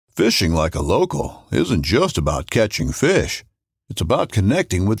Fishing like a local isn't just about catching fish. It's about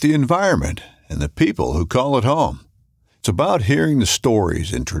connecting with the environment and the people who call it home. It's about hearing the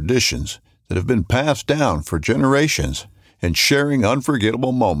stories and traditions that have been passed down for generations and sharing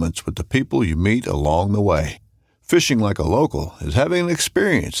unforgettable moments with the people you meet along the way. Fishing like a local is having an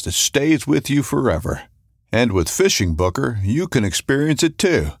experience that stays with you forever. And with Fishing Booker, you can experience it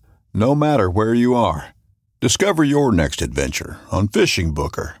too, no matter where you are. Discover your next adventure on Fishing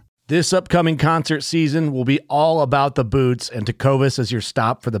Booker. This upcoming concert season will be all about the boots, and Tecovas is your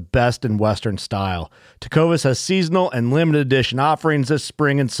stop for the best in Western style. Tecovas has seasonal and limited edition offerings this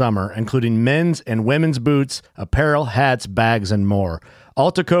spring and summer, including men's and women's boots, apparel, hats, bags, and more.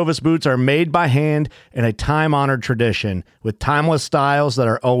 All Tecovas boots are made by hand in a time-honored tradition with timeless styles that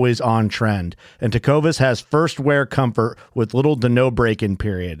are always on trend. And Tecovas has first wear comfort with little to no break-in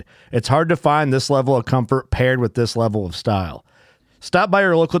period. It's hard to find this level of comfort paired with this level of style. Stop by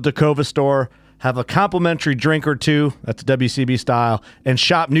your local Tecovas store, have a complimentary drink or two, that's WCB style, and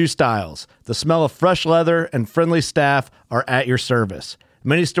shop new styles. The smell of fresh leather and friendly staff are at your service.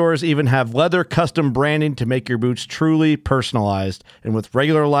 Many stores even have leather custom branding to make your boots truly personalized. And with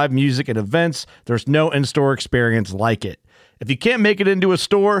regular live music and events, there's no in-store experience like it. If you can't make it into a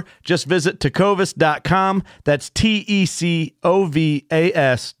store, just visit tecovas.com. That's TECOVAS.com.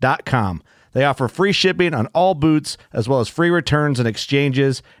 They offer free shipping on all boots, as well as free returns and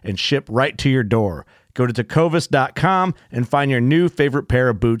exchanges, and ship right to your door. Go to tecovas.com and find your new favorite pair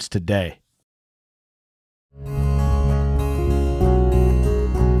of boots today.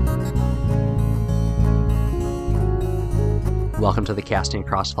 Welcome to the Casting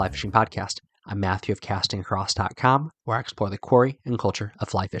Across Fly Fishing Podcast. I'm Matthew of castingacross.com, where I explore the quarry and culture of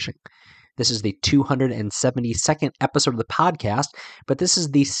fly fishing. This is the 272nd episode of the podcast, but this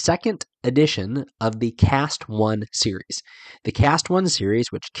is the second edition of the Cast1 series. The Cast1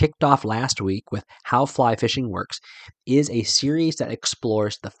 series, which kicked off last week with How Fly Fishing Works, is a series that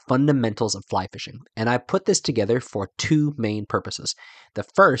explores the fundamentals of fly fishing. And I put this together for two main purposes. The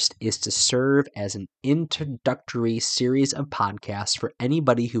first is to serve as an introductory series of podcasts for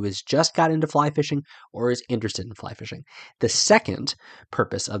anybody who has just got into fly fishing or is interested in fly fishing. The second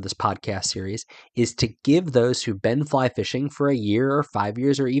purpose of this podcast series is to give those who've been fly fishing for a year or 5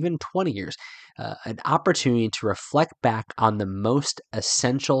 years or even 20 years an opportunity to reflect back on the most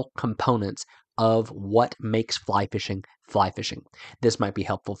essential components of what makes fly fishing fly fishing. This might be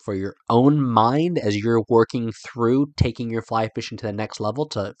helpful for your own mind as you're working through taking your fly fishing to the next level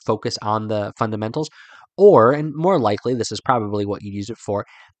to focus on the fundamentals, or, and more likely, this is probably what you use it for,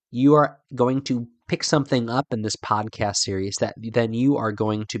 you are going to pick something up in this podcast series that then you are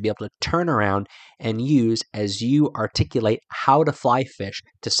going to be able to turn around and use as you articulate how to fly fish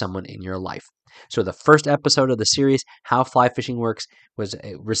to someone in your life. So the first episode of the series, How Fly Fishing Works, was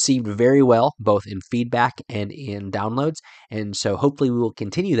received very well, both in feedback and in downloads. And so hopefully we will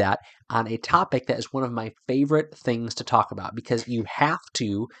continue that on a topic that is one of my favorite things to talk about, because you have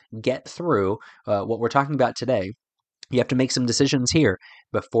to get through what we're talking about today. You have to make some decisions here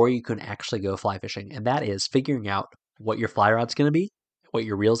before you can actually go fly fishing. And that is figuring out what your fly rod's going to be, what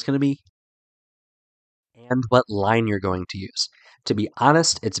your reel's going to be, and what line you're going to use. To be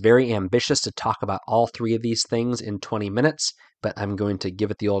honest, it's very ambitious to talk about all three of these things in 20 minutes, but I'm going to give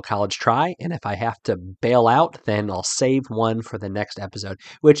it the old college try, and if I have to bail out, then I'll save one for the next episode,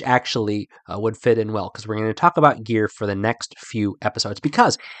 which actually would fit in well, because we're going to talk about gear for the next few episodes,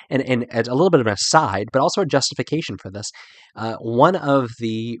 because, and as a little bit of an aside, but also a justification for this, one of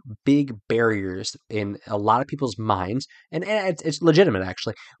the big barriers in a lot of people's minds, and it's legitimate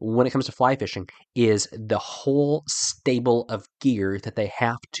actually, when it comes to fly fishing, is the whole stable of gear that they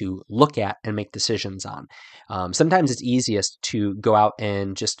have to look at and make decisions on. Sometimes it's easiest to go out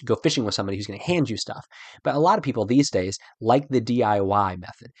and just go fishing with somebody who's going to hand you stuff. But a lot of people these days like the DIY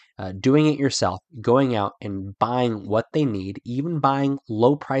method, doing it yourself, going out and buying what they need, even buying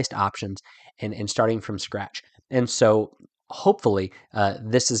low-priced options and starting from scratch. And so hopefully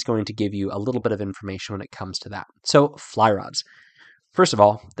this is going to give you a little bit of information when it comes to that. So fly rods. First of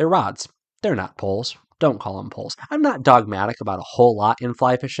all, they're rods. They're not poles. Don't call them poles. I'm not dogmatic about a whole lot in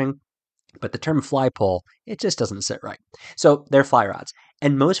fly fishing, but the term fly pole, it just doesn't sit right. So they're fly rods.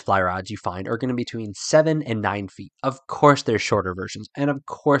 And most fly rods you find are going to be between 7 and 9 feet. Of course there's shorter versions, and of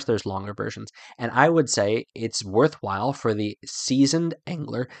course there's longer versions. And I would say it's worthwhile for the seasoned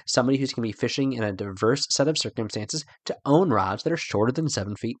angler, somebody who's going to be fishing in a diverse set of circumstances, to own rods that are shorter than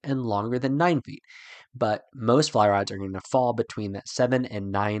 7 feet and longer than 9 feet. But most fly rods are going to fall between that 7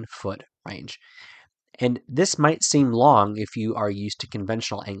 and 9 foot range. And this might seem long if you are used to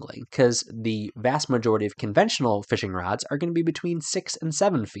conventional angling, because the vast majority of conventional fishing rods are going to be between 6 and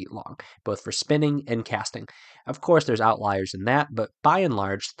 7 feet long, both for spinning and casting. Of course, there's outliers in that, but by and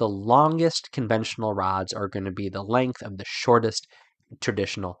large, the longest conventional rods are going to be the length of the shortest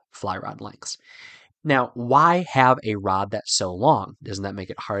traditional fly rod lengths. Now, why have a rod that's so long? Doesn't that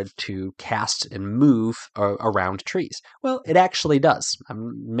make it hard to cast and move around trees? Well, it actually does.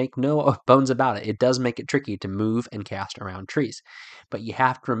 Make no bones about it. It does make it tricky to move and cast around trees. But you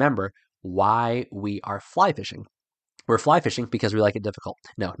have to remember why we are fly fishing. We're fly fishing because we like it difficult.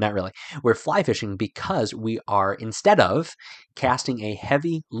 No, not really. We're fly fishing because we are, instead of casting a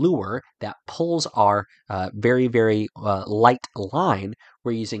heavy lure that pulls our very, very light line,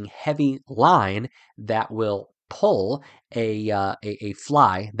 we're using heavy line that will pull a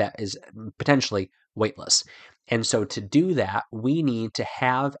fly that is potentially weightless. And so to do that, we need to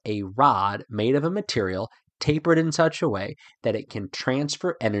have a rod made of a material tapered in such a way that it can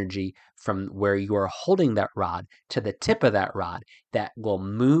transfer energy from where you are holding that rod to the tip of that rod that will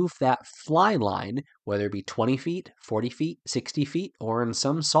move that fly line, whether it be 20 feet, 40 feet, 60 feet, or in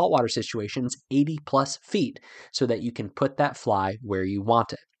some saltwater situations, 80 plus feet, so that you can put that fly where you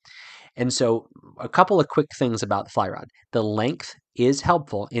want it. And so a couple of quick things about the fly rod. The length is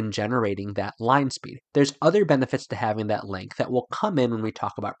helpful in generating that line speed. There's other benefits to having that length that will come in when we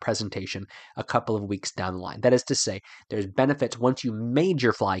talk about presentation a couple of weeks down the line. That is to say, there's benefits once you made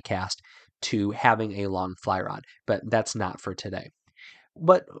your fly cast to having a long fly rod, but that's not for today.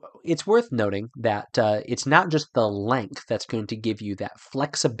 But it's worth noting that it's not just the length that's going to give you that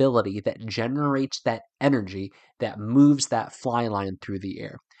flexibility that generates that energy that moves that fly line through the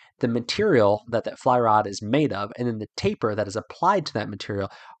air. The material that that fly rod is made of and then the taper that is applied to that material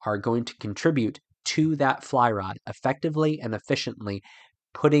are going to contribute to that fly rod effectively and efficiently,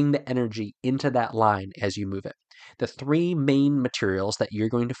 putting the energy into that line as you move it. The three main materials that you're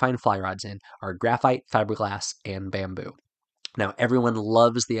going to find fly rods in are graphite, fiberglass, and bamboo. Now, everyone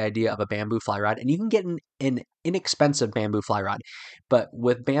loves the idea of a bamboo fly rod, and you can get an inexpensive bamboo fly rod. But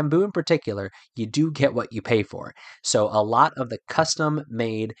with bamboo in particular, you do get what you pay for. So a lot of the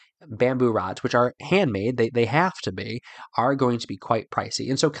custom-made bamboo rods, which are handmade, they have to be, are going to be quite pricey.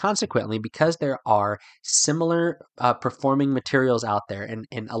 And so consequently, because there are similar performing materials out there,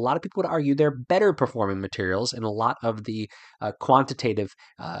 and a lot of people would argue they're better performing materials in a lot of the quantitative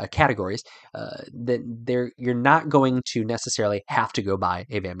categories, that you're not going to necessarily have to go buy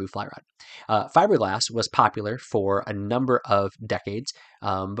a bamboo fly rod. Fiberglass was popular for a number of decades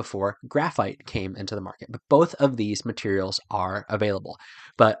before graphite came into the market, but both of these materials are available.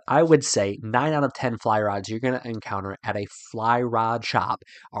 But I would say 9 out of 10 fly rods you're going to encounter at a fly rod shop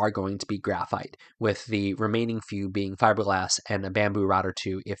are going to be graphite, with the remaining few being fiberglass and a bamboo rod or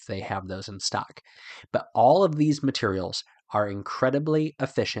two if they have those in stock. But all of these materials are incredibly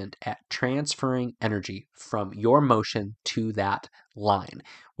efficient at transferring energy from your motion to that line,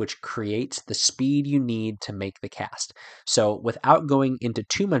 which creates the speed you need to make the cast. So without going into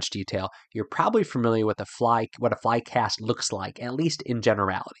too much detail, you're probably familiar with what a fly cast looks like, at least in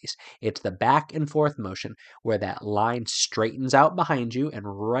generalities. It's the back and forth motion where that line straightens out behind you, and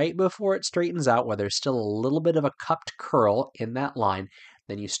right before it straightens out, where there's still a little bit of a cupped curl in that line,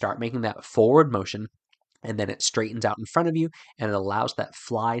 then you start making that forward motion, and then it straightens out in front of you, and it allows that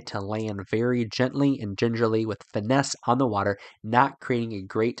fly to land very gently and gingerly with finesse on the water, not creating a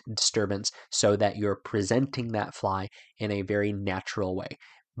great disturbance, so that you're presenting that fly in a very natural way.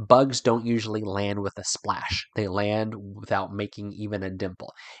 Bugs don't usually land with a splash. They land without making even a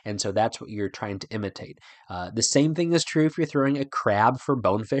dimple. And so that's what you're trying to imitate. The same thing is true if you're throwing a crab for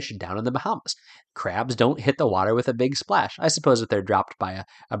bonefish down in the Bahamas. Crabs don't hit the water with a big splash. I suppose if they're dropped by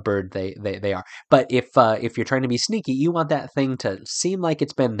a bird, they are. But if you're trying to be sneaky, you want that thing to seem like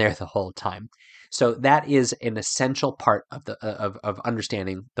it's been there the whole time. So that is an essential part of the of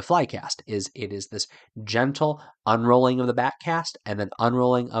understanding the fly cast. It is this gentle unrolling of the back cast and then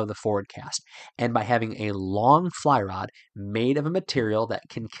unrolling of the forward cast. And by having a long fly rod made of a material that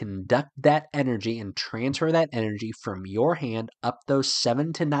can conduct that energy and transfer that energy from your hand up those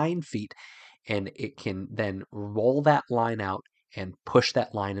 7 to 9 feet, and it can then roll that line out and push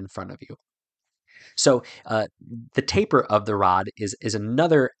that line in front of you. So the taper of the rod is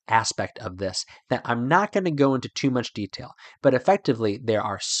another aspect of this that I'm not going to go into too much detail, but effectively there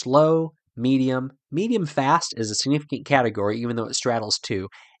are slow, medium fast is a significant category, even though it straddles 2,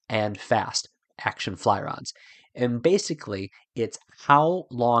 and fast action fly rods. And basically, it's how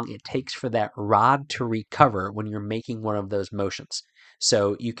long it takes for that rod to recover when you're making one of those motions.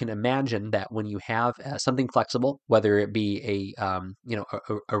 So you can imagine that when you have something flexible, whether it be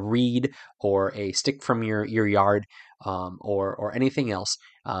a reed or a stick from your yard, or anything else,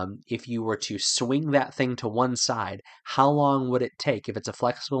 if you were to swing that thing to one side, how long would it take, if it's a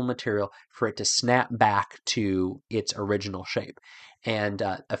flexible material, for it to snap back to its original shape? And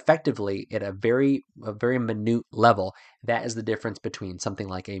effectively, at a very minute level, that is the difference between something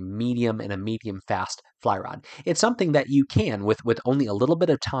like a medium and a medium fast fly rod. It's something that you can, with only a little bit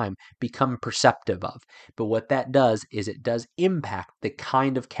of time, become perceptive of. But what that does is it does impact the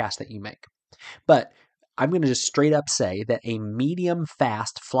kind of cast that you make. But I'm going to just straight up say that a medium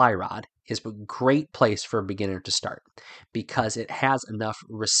fast fly rod is a great place for a beginner to start, because it has enough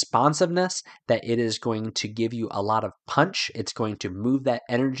responsiveness that it is going to give you a lot of punch. It's going to move that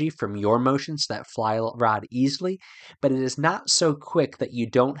energy from your motions, that fly rod, easily, but it is not so quick that you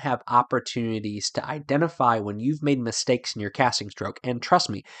don't have opportunities to identify when you've made mistakes in your casting stroke. And trust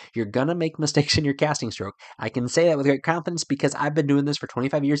me, you're going to make mistakes in your casting stroke. I can say that with great confidence because I've been doing this for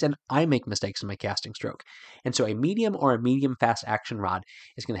 25 years and I make mistakes in my casting stroke. And so a medium or a medium fast action rod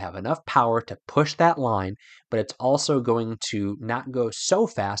is going to have enough power to push that line, but it's also going to not go so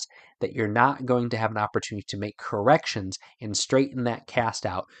fast that you're not going to have an opportunity to make corrections and straighten that cast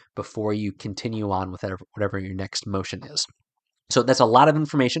out before you continue on with whatever your next motion is. So that's a lot of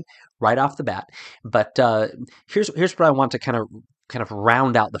information right off the bat. But here's what I want to kind of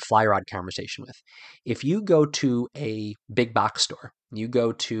round out the fly rod conversation with. If you go to a big box store, you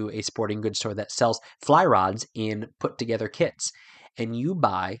go to a sporting goods store that sells fly rods in put together kits, and you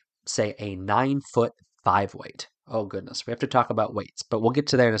buy, say, a 9-foot 5-weight. Oh goodness, we have to talk about weights, but we'll get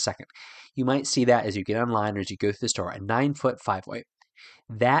to that in a second. You might see that as you get online or as you go through the store, a 9-foot 5-weight.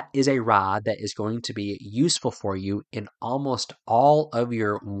 That is a rod that is going to be useful for you in almost all of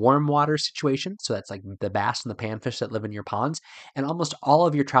your warm water situations. So that's like the bass and the panfish that live in your ponds, and almost all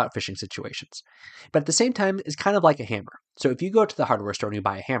of your trout fishing situations. But at the same time, it's kind of like a hammer. So if you go to the hardware store and you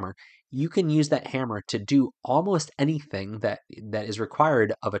buy a hammer, you can use that hammer to do almost anything that is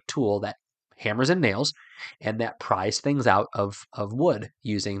required of a tool that hammers and nails and that pries things out of wood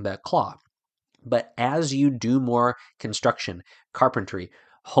using the claw. But as you do more construction, carpentry,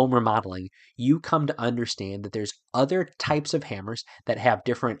 home remodeling, you come to understand that there's other types of hammers that have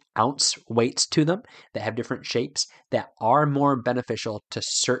different ounce weights to them, that have different shapes, that are more beneficial to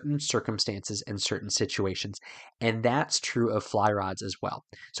certain circumstances and certain situations. And that's true of fly rods as well.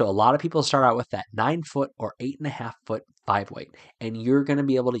 So a lot of people start out with that 9-foot or 8.5-foot 5-weight, and you're going to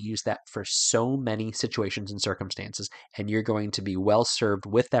be able to use that for so many situations and circumstances, and you're going to be well served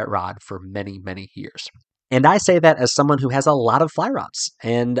with that rod for many, many years. And I say that as someone who has a lot of fly rods.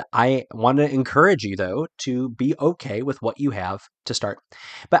 And I want to encourage you, though, to be okay with what you have to start.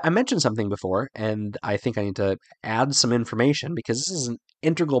 But I mentioned something before, and I think I need to add some information because this is an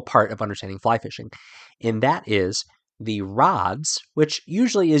integral part of understanding fly fishing. And that is the rods, which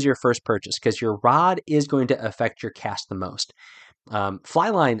usually is your first purchase, because your rod is going to affect your cast the most. Fly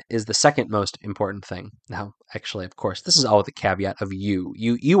line is the second most important thing. Now, actually, of course, this is all with the caveat of you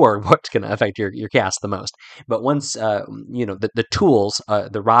are what's going to affect your cast the most. But once the tools,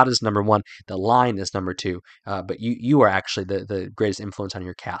 the rod is number one, the line is number two. But you are actually the greatest influence on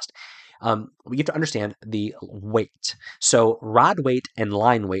your cast. You have to understand the weight. So rod weight and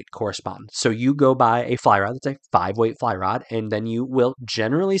line weight correspond. So you go buy a fly rod that's a 5-weight fly rod, and then you will,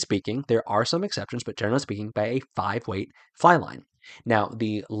 generally speaking, there are some exceptions, but generally speaking, buy a 5-weight fly line. Now,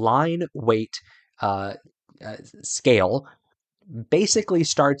 the line weight scale basically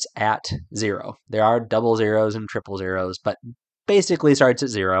starts at 0. There are double zeros and triple zeros, but basically starts at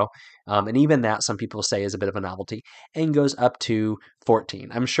 0. And even that, some people say, is a bit of a novelty, and goes up to 14.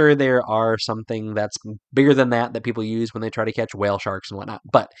 I'm sure there are something that's bigger than that people use when they try to catch whale sharks and whatnot.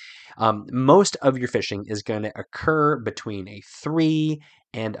 But most of your fishing is going to occur between a 3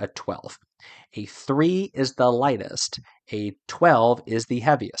 and a 12. A 3 is the lightest. A 12 is the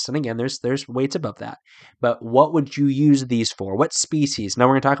heaviest. And again, there's weights above that. But what would you use these for? What species? Now,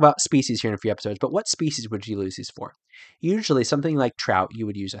 we're going to talk about species here in a few episodes, but what species would you use these for? Usually, something like trout, you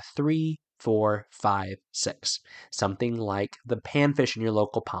would use a 3, 4, 5, 6. Something like the panfish in your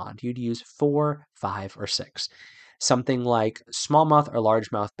local pond, you'd use 4, 5, or 6. Something like smallmouth or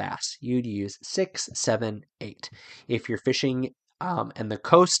largemouth bass, you'd use 6, 7, 8. If you're fishing and the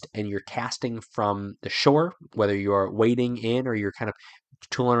coast and you're casting from the shore, whether you're wading in or you're kind of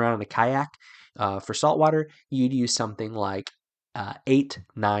tooling around in a kayak for saltwater, you'd use something like 8,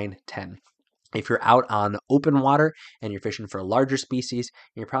 9, 10. If you're out on open water and you're fishing for a larger species,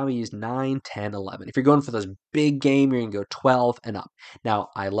 you're probably use 9, 10, 11. If you're going for those big game, you're going to go 12 and up. Now,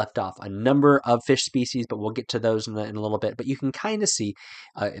 I left off a number of fish species, but we'll get to those in a little bit. But you can kind of see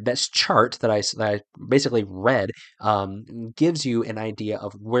this chart that I basically read gives you an idea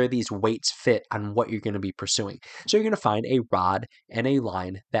of where these weights fit on what you're going to be pursuing. So you're going to find a rod and a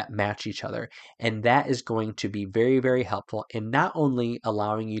line that match each other. And that is going to be very, very helpful in not only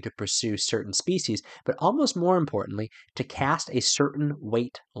allowing you to pursue certain species, but almost more importantly, to cast a certain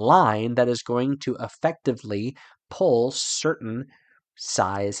weight line that is going to effectively pull certain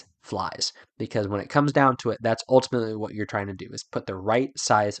size flies. Because when it comes down to it, that's ultimately what you're trying to do, is put the right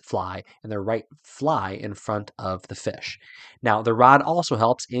size fly and the right fly in front of the fish. Now, the rod also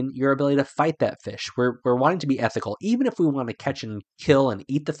helps in your ability to fight that fish. We're wanting to be ethical, even if we want to catch and kill and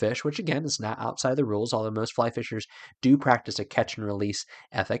eat the fish, which again is not outside the rules, although most fly fishers do practice a catch and release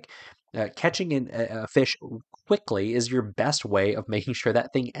ethic. Catching a fish quickly is your best way of making sure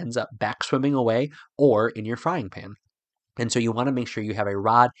that thing ends up back swimming away or in your frying pan. And so you want to make sure you have a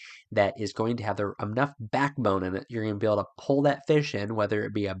rod that is going to have enough backbone in it. You're going to be able to pull that fish in, whether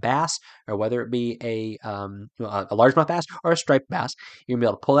it be a bass or whether it be a largemouth bass or a striped bass. You're going to be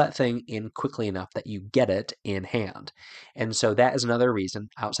able to pull that thing in quickly enough that you get it in hand. And so that is another reason,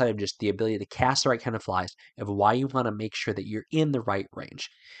 outside of just the ability to cast the right kind of flies, of why you want to make sure that you're in the right range.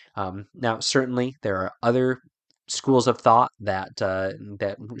 Now, certainly there are other schools of thought that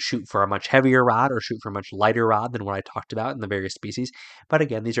shoot for a much heavier rod or shoot for a much lighter rod than what I talked about in the various species. But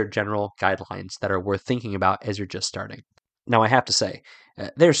again, these are general guidelines that are worth thinking about as you're just starting. Now, I have to say,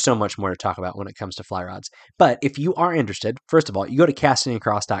 there's so much more to talk about when it comes to fly rods. But if you are interested, first of all, you go to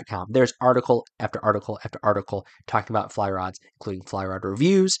castingacross.com. There's article after article after article talking about fly rods, including fly rod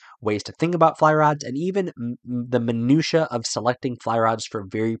reviews, ways to think about fly rods, and even the minutia of selecting fly rods for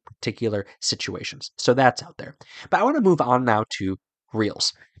very particular situations. So that's out there. But I want to move on now to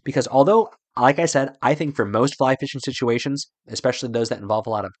reels, because although, like I said, I think for most fly fishing situations, especially those that involve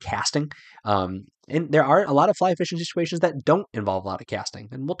a lot of casting, and there are a lot of fly fishing situations that don't involve a lot of casting,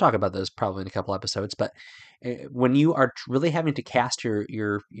 and we'll talk about those probably in a couple episodes. But when you are really having to cast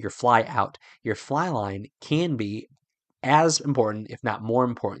your fly out, your fly line can be as important, if not more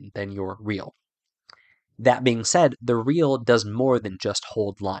important, than your reel. That being said, the reel does more than just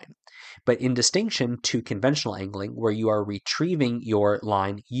hold line. But in distinction to conventional angling, where you are retrieving your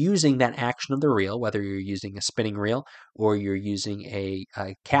line using that action of the reel, whether you're using a spinning reel or you're using a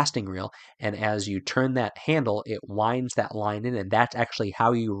casting reel, and as you turn that handle, it winds that line in, and that's actually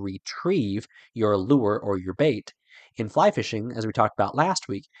how you retrieve your lure or your bait. In fly fishing, as we talked about last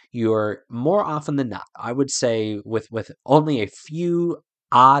week, you're more often than not, I would say with only a few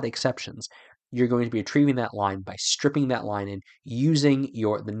odd exceptions, you're going to be retrieving that line by stripping that line in, using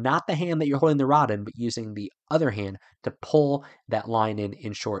not the hand that you're holding the rod in, but using the other hand to pull that line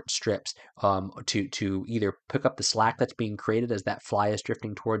in short strips, to either pick up the slack that's being created as that fly is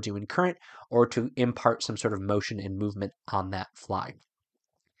drifting towards you in current, or to impart some sort of motion and movement on that fly.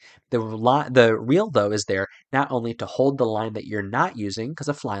 The reel, though, is there not only to hold the line that you're not using, because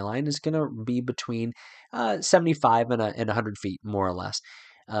a fly line is going to be between 75 and 100 feet, more or less.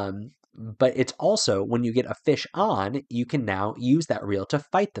 But it's also, when you get a fish on, you can now use that reel to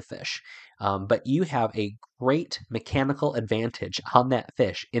fight the fish. But you have a great mechanical advantage on that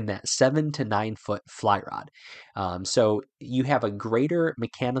fish in that 7 to 9 foot fly rod. So you have a greater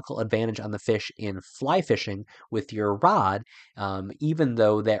mechanical advantage on the fish in fly fishing with your rod, even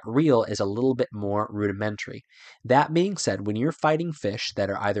though that reel is a little bit more rudimentary. That being said, when you're fighting fish that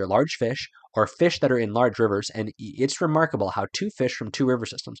are either large fish or fish that are in large rivers, and it's remarkable how two fish from two river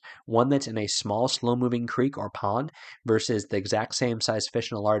systems, one that's in a small, slow-moving creek or pond versus the exact same size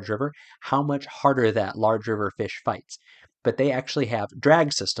fish in a large river, how much harder that large river fish fights. But they actually have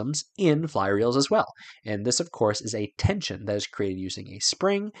drag systems in fly reels as well. And this, of course, is a tension that is created using a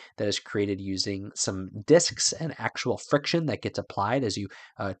spring, that is created using some discs and actual friction that gets applied as you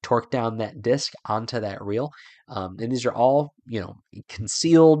torque down that disc onto that reel. And these are all,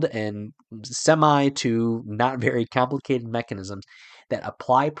 concealed and semi to not very complicated mechanisms that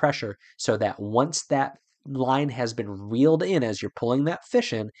apply pressure so that once that line has been reeled in as you're pulling that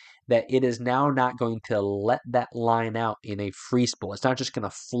fish in, that it is now not going to let that line out in a free spool. It's not just going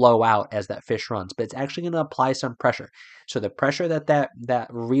to flow out as that fish runs, but it's actually going to apply some pressure. So the pressure that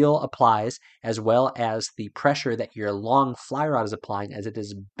reel applies, as well as the pressure that your long fly rod is applying as it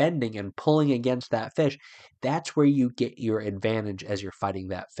is bending and pulling against that fish, that's where you get your advantage as you're fighting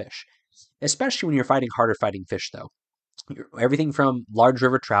that fish. Especially when you're fighting harder fighting fish, though. Everything from large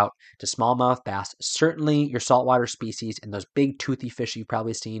river trout to smallmouth bass, certainly your saltwater species and those big toothy fish you've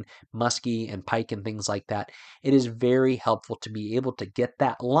probably seen, muskie and pike and things like that. It is very helpful to be able to get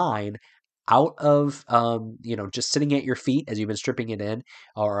that line out of, just sitting at your feet as you've been stripping it in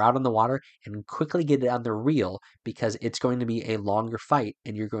or out on the water and quickly get it on the reel because it's going to be a longer fight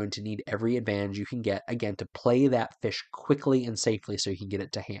and you're going to need every advantage you can get, again, to play that fish quickly and safely so you can get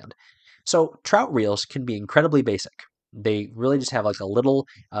it to hand. So trout reels can be incredibly basic. They really just have like a little,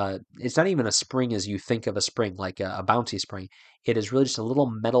 it's not even a spring as you think of a spring, like a bouncy spring. It is really just a little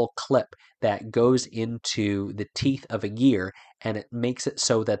metal clip that goes into the teeth of a gear and it makes it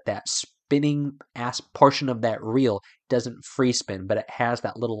so that that spinning ass portion of that reel doesn't free spin, but it has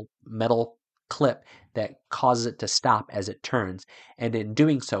that little metal clip that causes it to stop as it turns. And in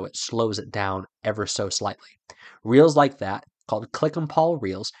doing so, it slows it down ever so slightly. Reels like that, called click and pawl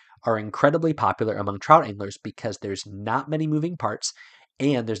reels, are incredibly popular among trout anglers because there's not many moving parts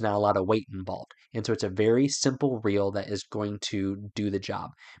and there's not a lot of weight involved. And so it's a very simple reel that is going to do the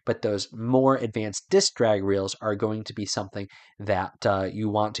job. But those more advanced disc drag reels are going to be something that you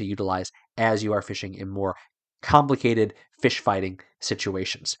want to utilize as you are fishing in more complicated fish fighting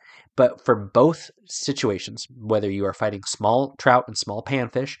situations. But for both situations, whether you are fighting small trout and small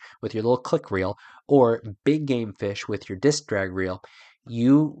panfish with your little click reel or big game fish with your disc drag reel,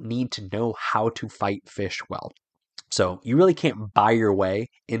 you need to know how to fight fish well. So you really can't buy your way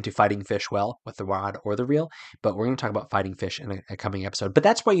into fighting fish well with the rod or the reel, but we're going to talk about fighting fish in a coming episode. But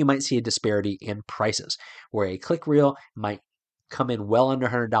that's why you might see a disparity in prices, where a click reel might come in well under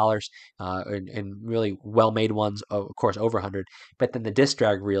 $100, and really well-made ones, of course, over 100. But then the disc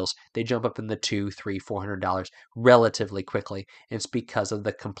drag reels, they jump up in the $200, $300, $400 relatively quickly. It's because of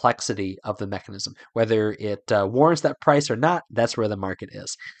the complexity of the mechanism. Whether it warrants that price or not, that's where the market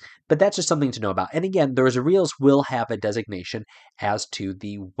is. But that's just something to know about. And again, those reels will have a designation as to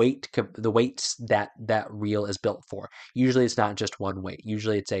the weights that that reel is built for. Usually it's not just one weight.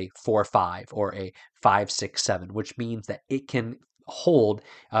 Usually it's a 4-5 or a 5-6-7, which means that it can hold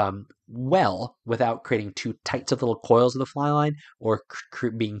well without creating too tight of little coils of the fly line or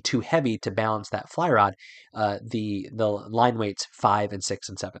being too heavy to balance that fly rod. The line weights 5 and 6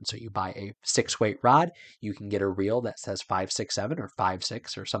 and 7. So you buy a 6-weight rod, you can get a reel that says 5-6-7 or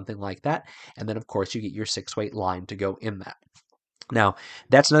 5-6 or something like that, and then of course you get your 6-weight line to go in that. Now,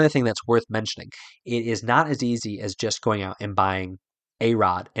 that's another thing that's worth mentioning. It is not as easy as just going out and buying a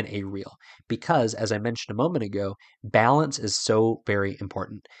rod and a reel because, as I mentioned a moment ago, balance is so very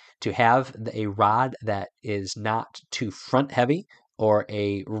important. To have a rod that is not too front heavy or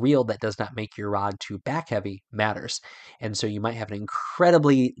a reel that does not make your rod too back heavy matters. And so you might have an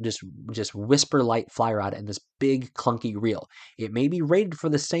incredibly just whisper light fly rod and this big clunky reel. It may be rated for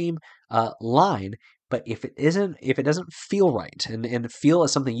the same line, but if it doesn't feel right and feel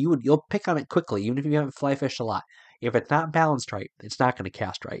as something you'll pick on it quickly, even if you haven't fly fished a lot. If it's not balanced right, it's not going to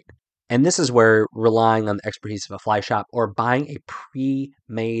cast right. And this is where relying on the expertise of a fly shop or buying a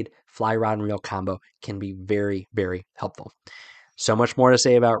pre-made fly rod and reel combo can be very, very helpful. So much more to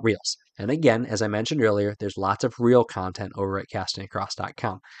say about reels. And again, as I mentioned earlier, there's lots of reel content over at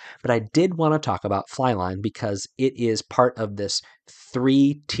castingacross.com. But I did want to talk about flyline because it is part of this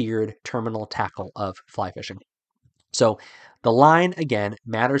 3-tiered terminal tackle of fly fishing. So the line, again,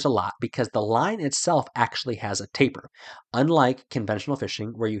 matters a lot because the line itself actually has a taper. Unlike conventional fishing,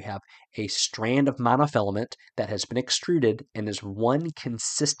 where you have a strand of monofilament that has been extruded and is one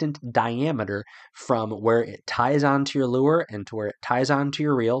consistent diameter from where it ties onto your lure and to where it ties onto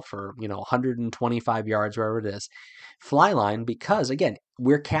your reel for, 125 yards, wherever it is. Fly line, because, again,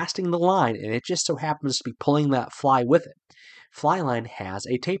 we're casting the line and it just so happens to be pulling that fly with it. Fly line has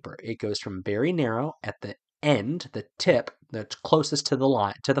a taper. It goes from very narrow at the end, the tip that's closest to the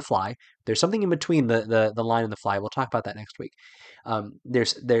line, to the fly. There's something in between the line and the fly. We'll talk about that next week.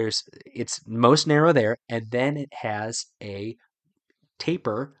 It's most narrow there, and then it has a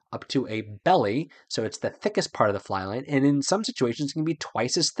taper up to a belly, so it's the thickest part of the fly line, and in some situations it can be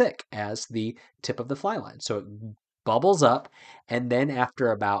twice as thick as the tip of the fly line. So it bubbles up, and then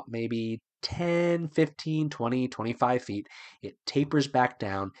after about maybe 10, 15, 20, 25 feet, it tapers back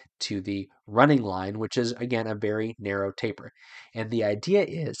down to the running line, which is, again, a very narrow taper. And the idea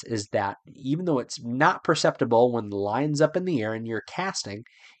is that even though it's not perceptible when the line's up in the air and you're casting,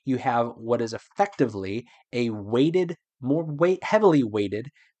 you have what is effectively a weighted, heavily weighted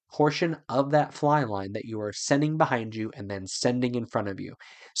portion of that fly line that you are sending behind you and then sending in front of you.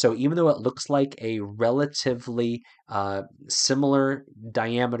 So even though it looks like a relatively similar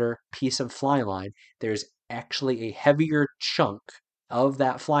diameter piece of fly line, there's actually a heavier chunk of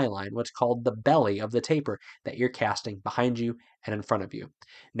that fly line, what's called the belly of the taper that you're casting behind you and in front of you.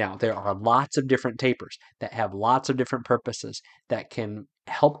 Now, there are lots of different tapers that have lots of different purposes that can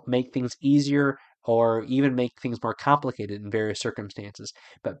help make things easier or even make things more complicated in various circumstances.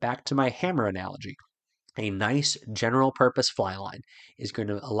 But back to my hammer analogy. A nice general purpose fly line is going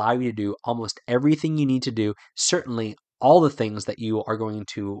to allow you to do almost everything you need to do, certainly all the things that you are going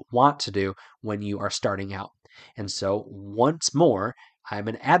to want to do when you are starting out. And so, once more, I'm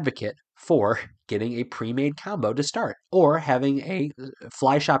an advocate for getting a pre-made combo to start or having a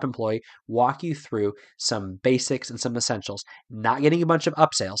fly shop employee walk you through some basics and some essentials, not getting a bunch of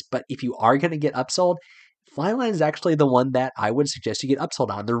upsells. But if you are going to get upsold, Flyline is actually the one that I would suggest you get upsold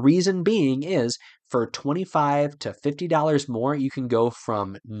on. The reason being is for $25 to $50 more, you can go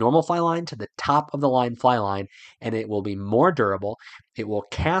from normal Flyline to the top of the line Flyline, and it will be more durable. It will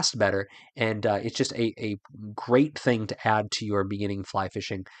cast better, and it's just a great thing to add to your beginning fly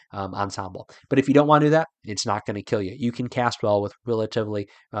fishing ensemble. But if you don't want to do that, it's not going to kill you. You can cast well with relatively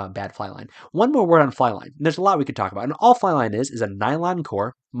bad Flyline. One more word on Flyline. There's a lot we could talk about, and all Flyline is a nylon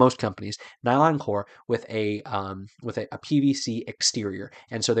core. Most companies nylon core with a PVC exterior,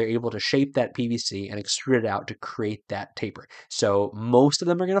 and so they're able to shape that PVC and extrude it out to create that taper. So most of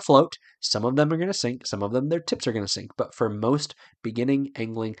them are going to float, some of them are going to sink, some of them their tips are going to sink. But for most beginning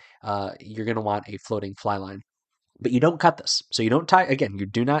angling, you're going to want a floating fly line. But you don't cut this. So you don't tie, again, you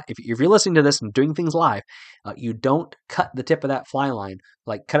do not, if you're listening to this and doing things live, you don't cut the tip of that fly line,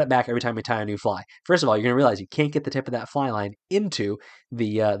 like cut it back every time you tie a new fly. First of all, you're going to realize you can't get the tip of that fly line into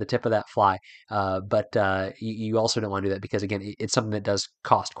the tip of that fly. But you also don't want to do that because, again, it's something that does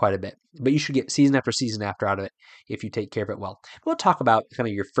cost quite a bit. But you should get season after out of it if you take care of it well. We'll talk about kind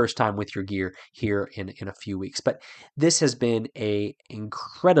of your first time with your gear here in a few weeks. But this has been a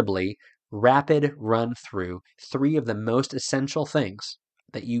incredibly rapid run through 3 of the most essential things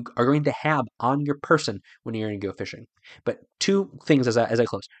that you are going to have on your person when you're going to go fishing. But 2 things as I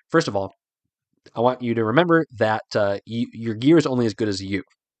close. First of all, I want you to remember that your gear is only as good as you.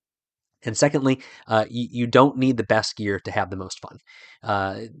 And secondly, you don't need the best gear to have the most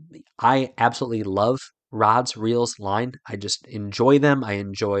fun. I absolutely love rods, reels, line. I just enjoy them. I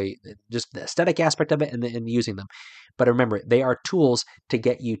enjoy just the aesthetic aspect of it and using them. But remember, they are tools to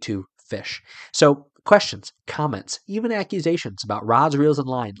get you to fish. So questions, comments, even accusations about rods, reels, and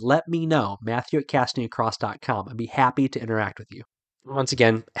line, let me know. Matthew@castingacross.com. I'd be happy to interact with you. Once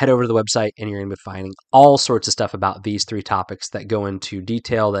again, head over to the website and you're going to be finding all sorts of stuff about these 3 topics that go into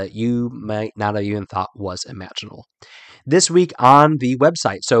detail that you might not have even thought was imaginable. This week on the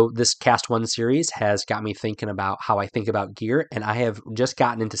website, so this Cast1 series has got me thinking about how I think about gear, and I have just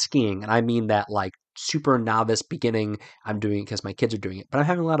gotten into skiing, and I mean that like super novice beginning. I'm doing it because my kids are doing it, but I'm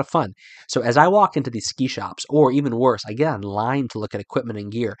having a lot of fun. So as I walk into these ski shops, or even worse, I get online to look at equipment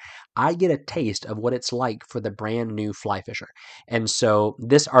and gear, I get a taste of what it's like for the brand new fly fisher. And so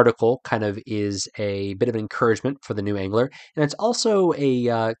this article kind of is a bit of an encouragement for the new angler, and it's also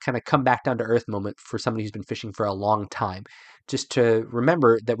a kind of come back down to earth moment for somebody who's been fishing for a long time. Just to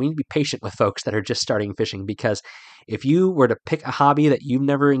remember that we need to be patient with folks that are just starting fishing, because if you were to pick a hobby that you've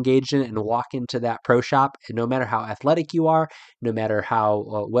never engaged in and walk into that pro shop, and no matter how athletic you are, no matter how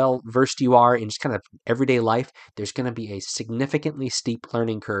well versed you are in just kind of everyday life, there's going to be a significantly steep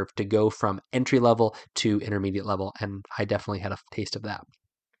learning curve to go from entry level to intermediate level. And I definitely had a taste of that.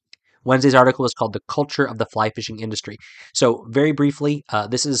 Wednesday's article is called The Culture of the Fly Fishing Industry. So very briefly,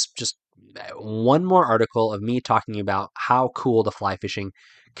 this is just one more article of me talking about how cool the fly fishing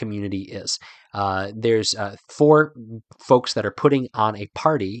community is. There's 4 folks that are putting on a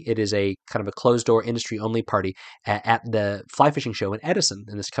party. It is a kind of a closed door industry only party at the fly fishing show in Edison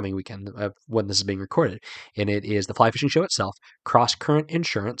in this coming weekend when this is being recorded. And it is the fly fishing show itself, Cross Current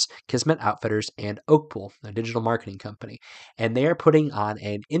Insurance, Kismet Outfitters, and Oakpool, a digital marketing company. And they are putting on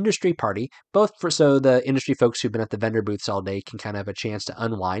an industry party, both so the industry folks who've been at the vendor booths all day can kind of have a chance to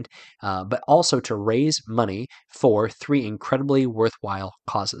unwind, but also to raise money for 3 incredibly worthwhile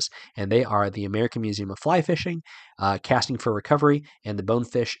causes. And they are the American Museum of Fly Fishing, Casting for Recovery, and the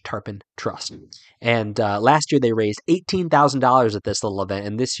Bonefish Tarpon Trust. And last year they raised $18,000 at this little event,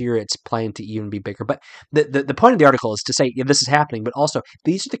 and this year it's planned to even be bigger. But the point of the article is to say, yeah, this is happening, but also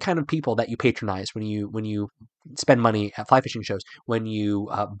these are the kind of people that you patronize when you spend money at fly fishing shows, when you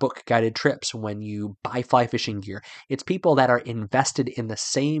book guided trips, when you buy fly fishing gear. It's people that are invested in the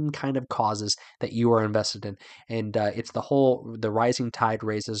same kind of causes that you are invested in. And it's the rising tide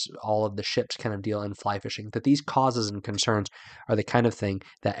raises all of the ships kind of deal in fly fishing, that these causes and concerns are the kind of thing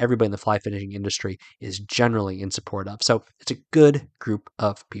that everybody in the fly fishing industry is generally in support of. So it's a good group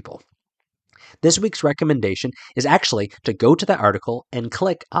of people. This week's recommendation is actually to go to that article and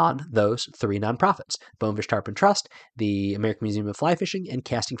click on those 3 nonprofits: Bonefish Tarpon Trust, the American Museum of Fly Fishing, and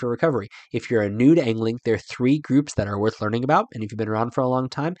Casting for Recovery. If you're new to angling, there are 3 groups that are worth learning about, and if you've been around for a long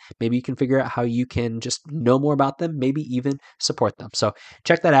time, maybe you can figure out how you can just know more about them, maybe even support them. So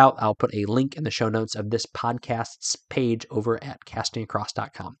check that out. I'll put a link in the show notes of this podcast's page over at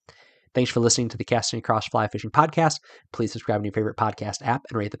castingacross.com. Thanks for listening to the Casting Across Fly Fishing Podcast. Please subscribe to your favorite podcast app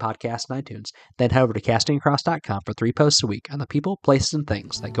and rate the podcast in iTunes. Then head over to castingacross.com for 3 posts a week on the people, places, and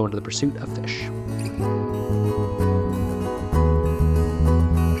things that go into the pursuit of fish.